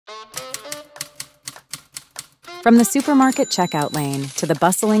From the supermarket checkout lane to the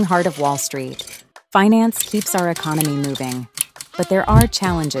bustling heart of Wall Street, finance keeps our economy moving. But there are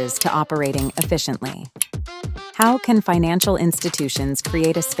challenges to operating efficiently. How can financial institutions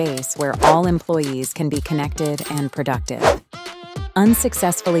create a space where all employees can be connected and productive?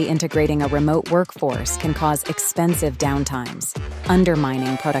 Unsuccessfully integrating a remote workforce can cause expensive downtimes,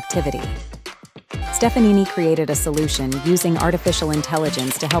 undermining productivity. Stefanini created a solution using artificial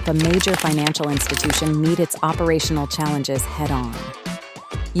intelligence to help a major financial institution meet its operational challenges head-on.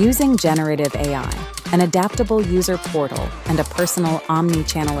 Using generative AI, an adaptable user portal, and a personal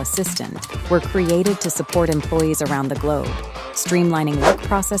omni-channel assistant were created to support employees around the globe, streamlining work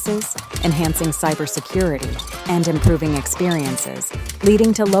processes, enhancing cybersecurity, and improving experiences,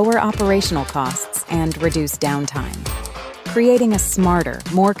 leading to lower operational costs and reduced downtime. Creating a smarter,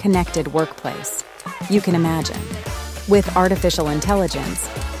 more connected workplace. You can imagine. With artificial intelligence,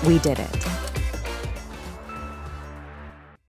 we did it.